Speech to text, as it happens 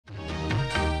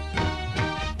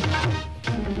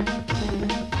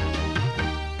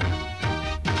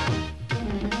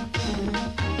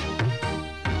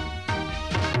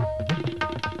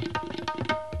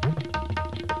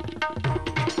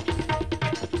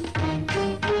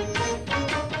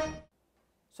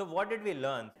So, what did we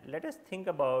learn? Let us think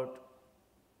about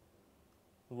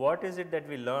what is it that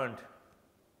we learned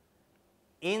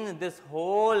in this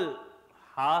whole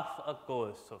half a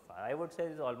course so far. I would say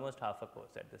it is almost half a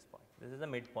course at this point. This is the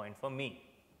midpoint for me.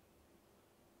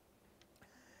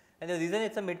 And the reason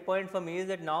it is a midpoint for me is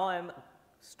that now I am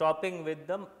stopping with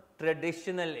the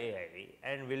traditional AI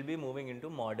and will be moving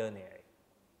into modern AI.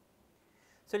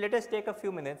 So, let us take a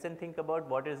few minutes and think about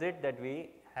what is it that we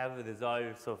have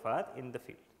resolved so far in the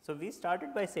field. So, we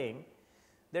started by saying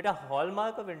that a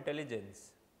hallmark of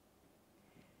intelligence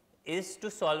is to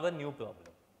solve a new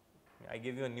problem. I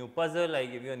give you a new puzzle, I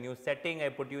give you a new setting, I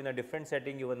put you in a different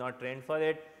setting, you were not trained for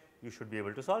it, you should be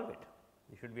able to solve it,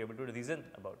 you should be able to reason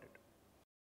about it.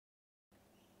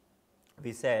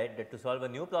 We said that to solve a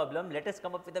new problem, let us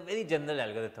come up with a very general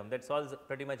algorithm that solves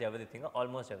pretty much everything or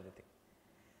almost everything.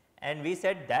 And we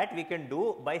said that we can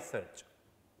do by search.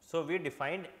 So, we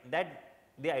defined that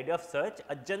the idea of search,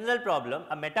 a general problem,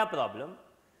 a meta problem,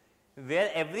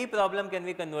 where every problem can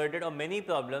be converted or many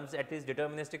problems, at least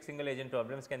deterministic single agent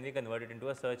problems, can be converted into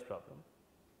a search problem.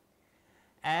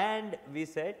 And we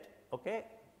said, okay,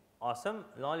 awesome,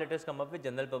 now let us come up with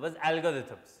general purpose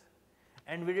algorithms.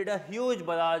 And we did a huge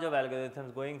barrage of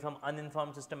algorithms going from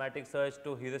uninformed systematic search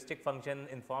to heuristic function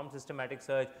informed systematic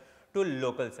search to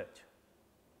local search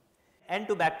and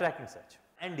to backtracking search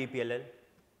and DPLL.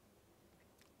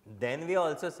 Then we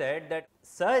also said that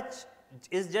search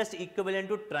is just equivalent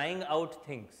to trying out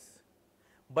things,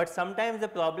 but sometimes the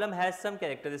problem has some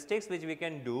characteristics which we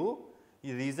can do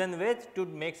reason with to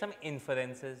make some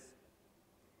inferences.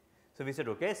 So, we said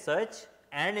okay, search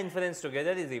and inference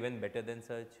together is even better than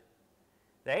search,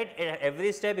 right. At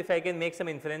every step if I can make some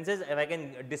inferences, if I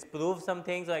can disprove some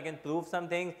things or I can prove some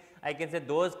things, I can say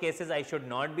those cases I should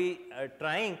not be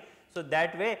trying. So,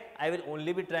 that way I will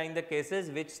only be trying the cases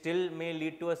which still may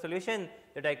lead to a solution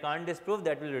that I can't disprove,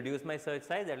 that will reduce my search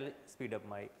size, that will speed up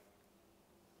my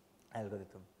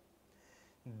algorithm.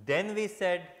 Then we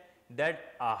said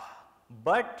that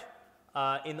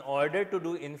in order to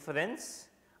do inference,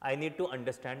 I need to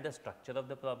understand the structure of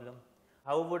the problem.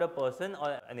 How would a person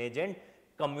or an agent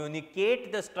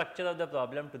communicate the structure of the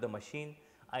problem to the machine?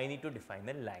 I need to define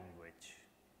a language.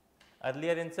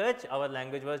 Earlier in search, our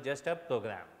language was just a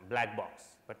program, black box,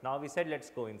 but now we said let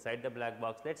us go inside the black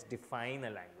box, let us define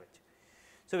a language.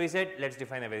 So, we said let us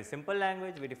define a very simple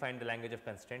language, we defined the language of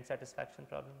constraint satisfaction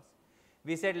problems.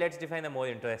 We said let us define a more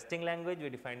interesting language, we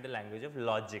defined the language of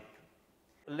logic.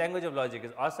 Language of logic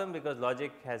is awesome because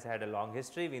logic has had a long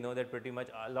history. We know that pretty much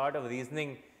a lot of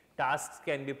reasoning tasks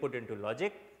can be put into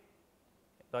logic,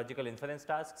 logical inference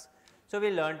tasks. So, we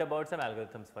learned about some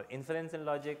algorithms for inference in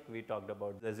logic, we talked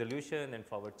about resolution and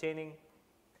forward chaining,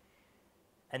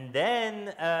 and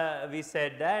then we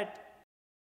said that,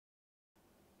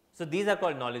 so these are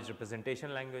called knowledge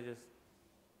representation languages.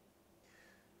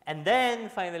 And then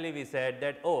finally, we said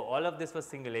that all of this was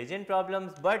single agent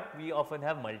problems, but we often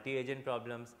have multi agent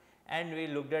problems, and we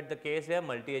looked at the case where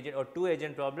multi agent or two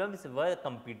agent problems were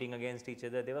competing against each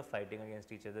other, they were fighting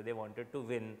against each other, they wanted to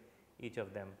win each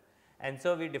of them. And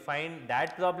so, we defined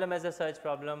that problem as a search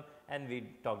problem, and we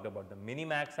talked about the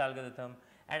minimax algorithm.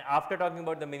 And after talking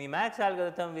about the minimax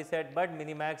algorithm, we said, but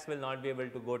minimax will not be able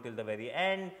to go till the very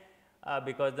end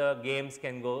because the games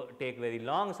can take very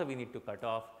long. So, we need to cut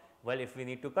off. Well, if we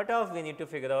need to cut off, we need to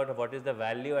figure out what is the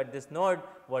value at this node,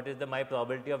 what is my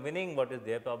probability of winning, what is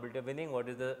their probability of winning, what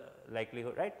is the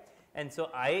likelihood, right. And so,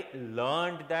 I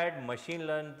learned that, machine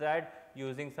learned that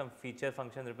using some feature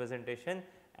function representation,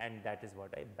 and that is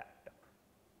what I backed up.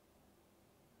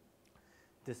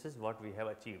 This is what we have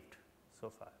achieved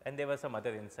so far, and there were some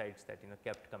other insights that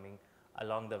kept coming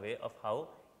along the way of how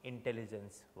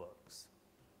intelligence works.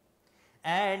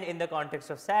 And in the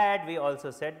context of SAT, we also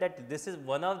said that this is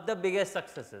one of the biggest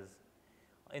successes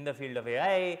in the field of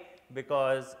AI,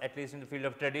 because at least in the field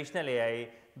of traditional AI,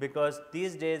 because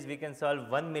these days we can solve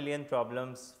 1 million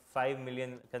problems, 5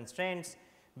 million constraints,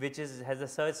 which has a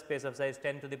search space of size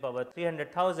 10 to the power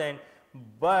 300,000,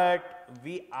 but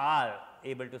we are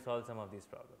able to solve some of these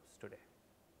problems today.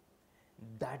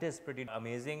 That is pretty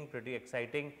amazing, pretty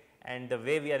exciting, and the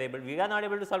way we are not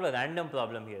able to solve a random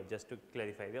problem here, just to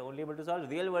clarify. We are only able to solve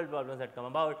real world problems that come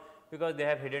about because they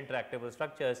have hidden tractable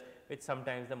structures which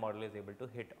sometimes the model is able to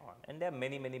hit on, and there are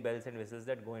many bells and whistles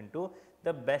that go into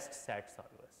the best SAT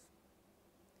solvers.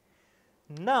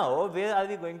 Now, where are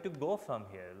we going to go from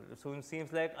here? So, it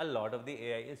seems like a lot of the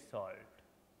AI is solved.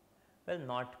 Well,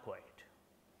 not quite.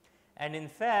 And in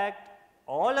fact,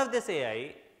 all of this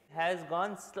AI has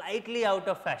gone slightly out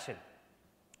of fashion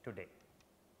today.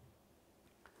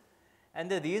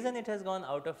 And the reason it has gone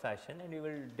out of fashion, and we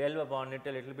will delve upon it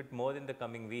a little bit more in the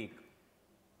coming week,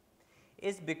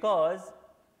 is because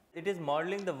it is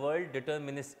modeling the world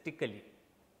deterministically.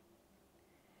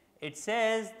 It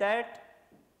says that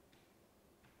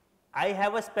I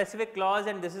have a specific clause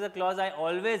and this is a clause I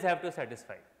always have to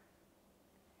satisfy.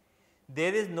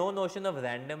 There is no notion of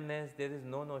randomness, there is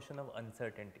no notion of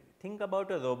uncertainty. Think about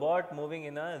a robot moving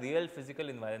in a real physical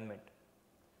environment.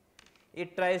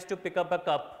 It tries to pick up a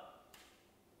cup.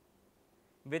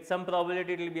 With some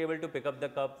probability it will be able to pick up the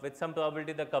cup, with some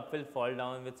probability the cup will fall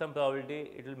down, with some probability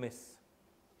it will miss.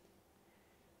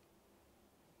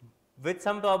 With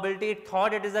some probability it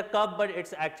thought it is a cup, but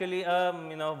it's actually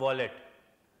a wallet.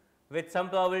 With some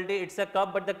probability it's a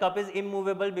cup, but the cup is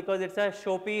immovable because it's a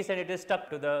showpiece and it is stuck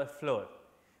to the floor.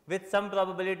 With some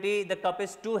probability the cup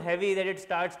is too heavy that it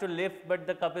starts to lift, but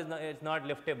the cup is not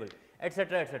liftable,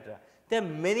 etc., etc. There are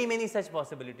many such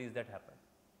possibilities that happen.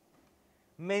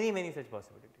 Many such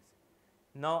possibilities.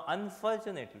 Now,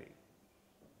 unfortunately,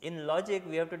 in logic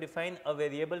we have to define a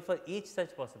variable for each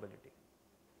such possibility.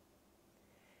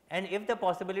 And if the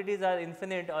possibilities are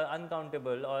infinite or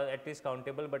uncountable, or at least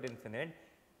countable but infinite,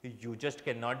 you just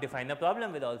cannot define a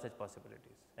problem with all such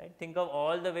possibilities, right. Think of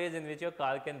all the ways in which your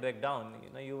car can break down.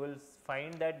 You will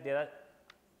find that there are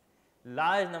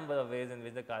large number of ways in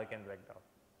which the car can break down,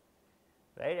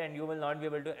 right, and you will not be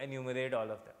able to enumerate all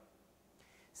of them.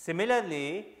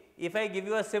 Similarly, if I give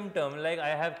you a symptom like I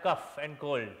have cough and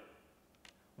cold,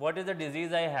 what is the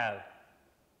disease I have?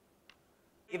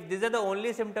 If these are the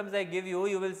only symptoms I give you,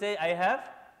 you will say I have,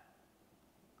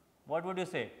 what would you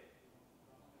say?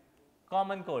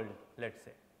 Common cold, let us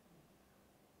say.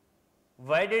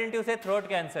 Why didn't you say throat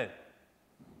cancer?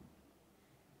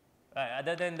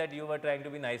 Other than that you were trying to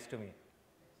be nice to me.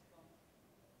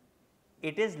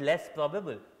 It is less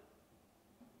probable.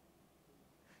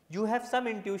 You have some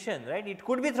intuition, right? It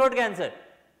could be throat cancer.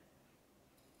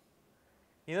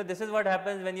 This is what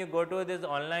happens when you go to this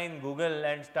online Google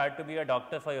and start to be a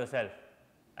doctor for yourself.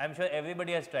 I am sure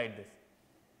everybody has tried this.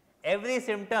 Every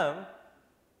symptom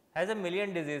has a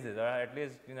million diseases, or at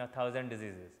least 1,000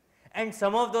 diseases, and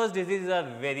some of those diseases are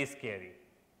very scary.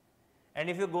 And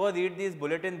if you go read these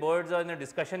bulletin boards or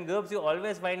discussion groups, you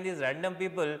always find these random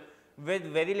people with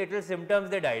very little symptoms,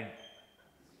 they died,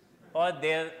 or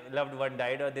their loved one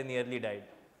died, or they nearly died,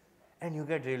 and you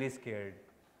get really scared.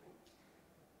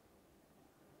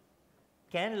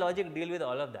 Can logic deal with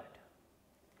all of that?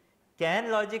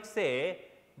 Can logic say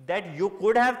that you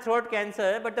could have throat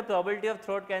cancer, but the probability of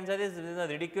throat cancer is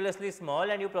ridiculously small,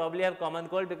 and you probably have common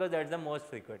cold because that is the most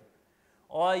frequent?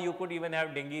 Or you could even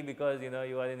have dengue because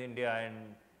you are in India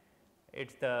and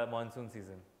it's the monsoon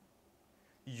season.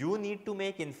 You need to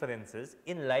make inferences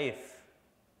in life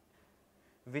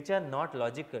which are not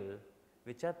logical,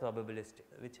 which are probabilistic,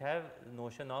 which have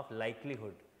notion of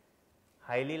likelihood,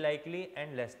 highly likely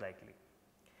and less likely.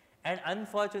 And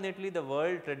unfortunately, the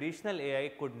world traditional AI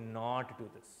could not do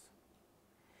this.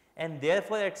 And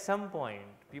therefore, at some point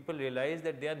people realized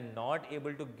that they are not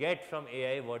able to get from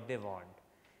AI what they want,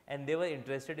 and they were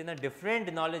interested in a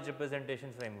different knowledge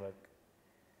representation framework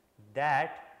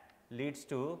that leads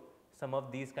to some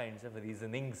of these kinds of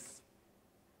reasonings.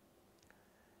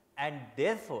 And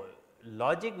therefore,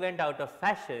 logic went out of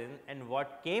fashion, and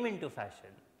what came into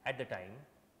fashion at the time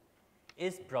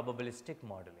is probabilistic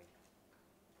modeling,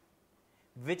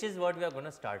 which is what we are going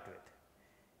to start with.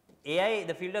 AI,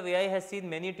 the field of AI has seen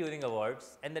many Turing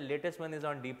Awards, and the latest one is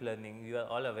on deep learning, you are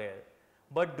all aware.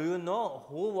 But do you know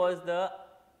who was the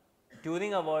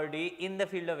Turing awardee in the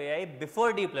field of AI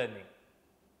before deep learning?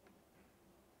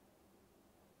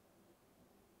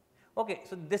 Okay,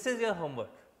 so this is your homework,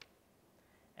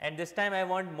 and this time I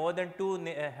want more than 2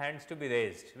 hands to be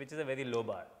raised, which is a very low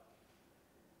bar,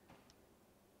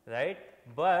 right.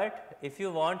 But if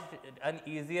you want an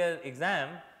easier exam,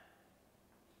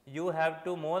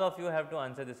 more of you have to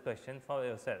answer this question for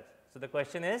yourself. So, the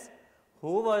question is,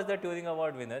 who was the Turing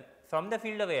Award winner from the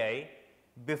field of AI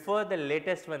before the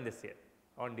latest one this year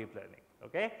on deep learning,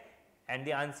 okay? And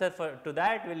the answer to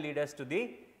that will lead us to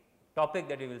the topic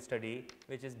that we will study,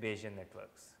 which is Bayesian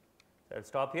networks. So, I will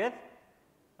stop here.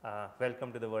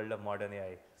 Welcome to the world of modern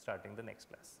AI, starting the next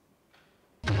class.